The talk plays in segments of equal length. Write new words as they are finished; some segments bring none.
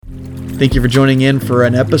Thank you for joining in for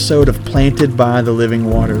an episode of Planted by the Living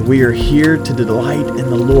Water. We are here to delight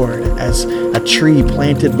in the Lord as a tree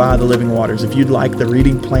planted by the living waters. If you'd like the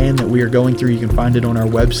reading plan that we are going through, you can find it on our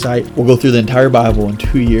website. We'll go through the entire Bible in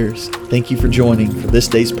 2 years. Thank you for joining for this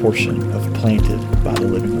day's portion of Planted by the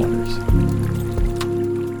Living Waters.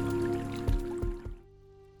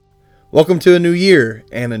 Welcome to a new year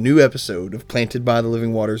and a new episode of Planted by the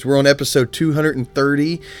Living Waters. We're on episode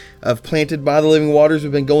 230 of Planted by the Living Waters.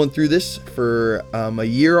 We've been going through this for a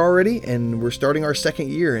year already, and we're starting our second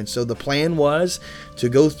year. And so the plan was to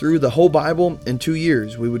go through the whole Bible in 2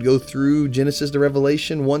 years. We would go through Genesis to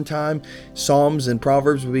Revelation one time. Psalms and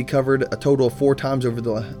Proverbs would be covered a total of 4 times over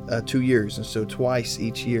the 2 years, and so twice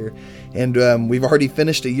each year. And we've already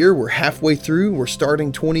finished a year. We're halfway through. We're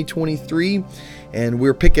starting 2023. And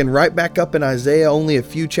we're picking right back up in Isaiah, only a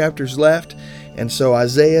few chapters left. And so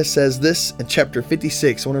Isaiah says this in chapter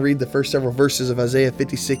 56. I want to read the first several verses of Isaiah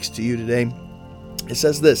 56 to you today. It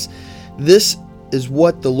says this: "This is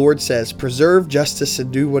what the Lord says, preserve justice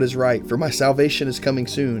and do what is right, for my salvation is coming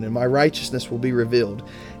soon, and my righteousness will be revealed.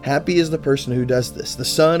 Happy is the person who does this, the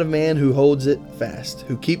Son of Man who holds it fast,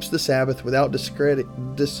 who keeps the Sabbath without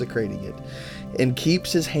desecrating it, and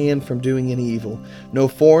keeps his hand from doing any evil. No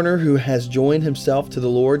foreigner who has joined himself to the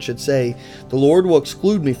Lord should say, the Lord will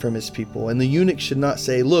exclude me from his people, and the eunuch should not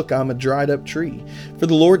say, look, I'm a dried up tree. For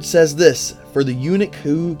the Lord says this, for the eunuch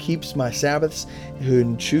who keeps my Sabbaths,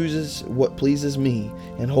 who chooses what pleases me,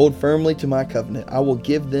 and hold firmly to my covenant, I will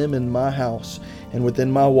give them in my house and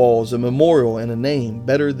within my walls a memorial and a name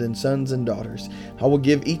better than sons and daughters. I will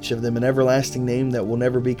give each of them an everlasting name that will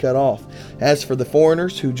never be cut off. As for the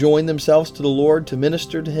foreigners who join themselves to the Lord to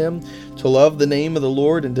minister to him, to love the name of the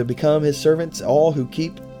Lord and to become his servants, all who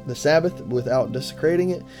keep the Sabbath without desecrating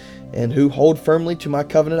it, and who hold firmly to my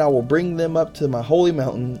covenant, I will bring them up to my holy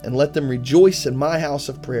mountain and let them rejoice in my house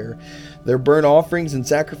of prayer. Their burnt offerings and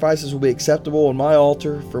sacrifices will be acceptable on my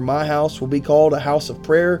altar, for my house will be called a house of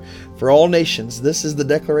prayer for all nations. This is the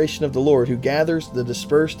declaration of the Lord, who gathers the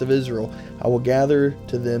dispersed of Israel. I will gather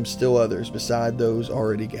to them still others beside those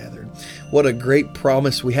already gathered." What a great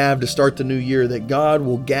promise we have to start the new year, that God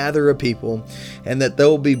will gather a people and that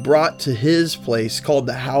they'll be brought to his place called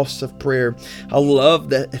the house of prayer. I love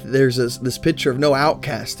that there's this picture of no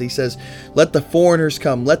outcast. He says, let the foreigners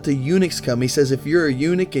come, let the eunuchs come. He says, if you're a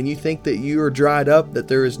eunuch and you think that you are dried up, that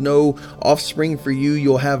there is no offspring for you,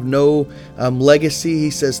 you'll have no legacy. He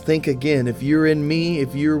says, think again. If you're in me,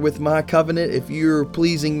 if you're with my covenant, if you're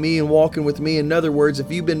pleasing me and walking with me, in other words,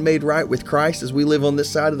 if you've been made right with Christ as we live on this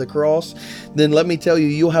side of the cross, then let me tell you,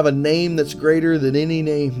 you'll have a name that's greater than any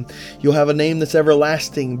name. You'll have a name that's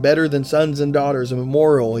everlasting, better than sons and daughters, a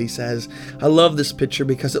memorial, he says. I love this picture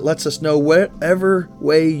because it lets us know whatever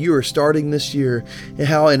way you are starting this year, and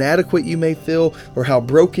how inadequate you may feel, or how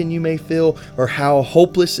broken you may feel, or how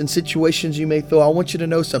hopeless in situations you may feel. I want you to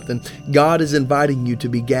know something. God is inviting you to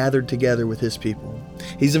be gathered together with his people.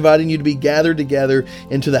 He's inviting you to be gathered together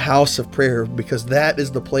into the house of prayer, because that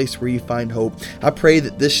is the place where you find hope. I pray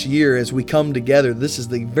that this year, as we come together, this is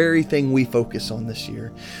the very thing we focus on this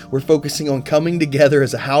year. We're focusing on coming together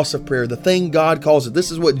as a house of prayer, the thing God calls it.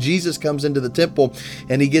 This is what Jesus comes into the temple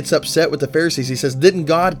and he gets upset with the Pharisees. He says, didn't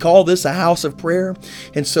God call this a house of prayer?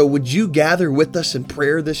 And so would you gather with us in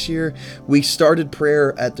prayer this year? We started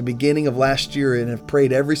prayer at the beginning of last year and have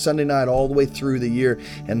prayed every Sunday night all the way through the year.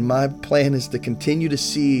 And my plan is to continue to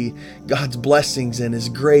see God's blessings and his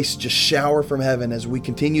grace just shower from heaven as we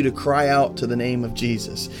continue to cry out to the name of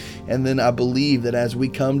Jesus. And then I believe that as we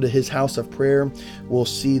come to his house of prayer, we'll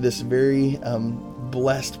see this very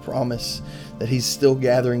blessed promise that he's still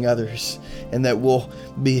gathering others, and that we'll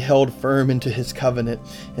be held firm into his covenant,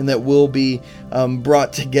 and that we'll be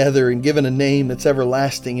brought together and given a name that's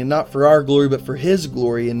everlasting, and not for our glory but for his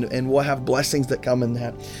glory, and we'll have blessings that come in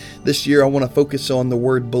that. This year I want to focus on the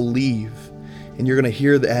word believe, and you're going to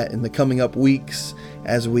hear that in the coming up weeks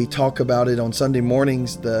as we talk about it on Sunday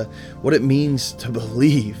mornings, what it means to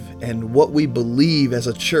believe and what we believe as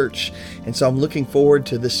a church. And so I'm looking forward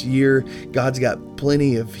to this year. God's got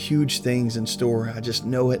plenty of huge things in store. I just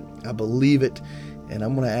know it. I believe it. And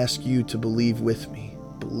I'm going to ask you to believe with me.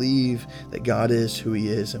 Believe that God is who he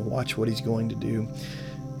is and watch what he's going to do.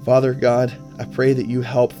 Father God, I pray that you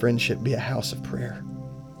help Friendship be a house of prayer.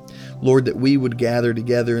 Lord, that we would gather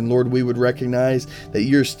together, and Lord, we would recognize that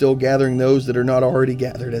you're still gathering those that are not already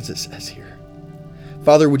gathered, as it says here.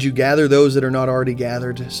 Father, would you gather those that are not already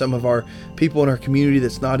gathered? Some of our people in our community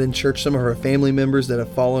that's not in church, some of our family members that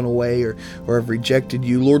have fallen away or have rejected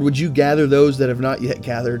you. Lord, would you gather those that have not yet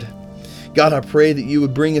gathered? God, I pray that you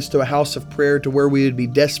would bring us to a house of prayer to where we would be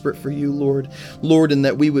desperate for you, Lord, and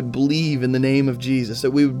that we would believe in the name of Jesus,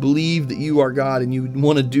 that we would believe that you are God and you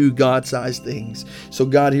want to do God-sized things. So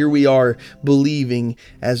God, here we are believing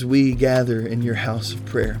as we gather in your house of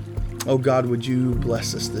prayer. Oh God, would you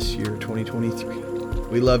bless us this year, 2023.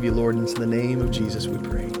 We love you, Lord, and it's in the name of Jesus we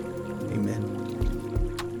pray. Amen.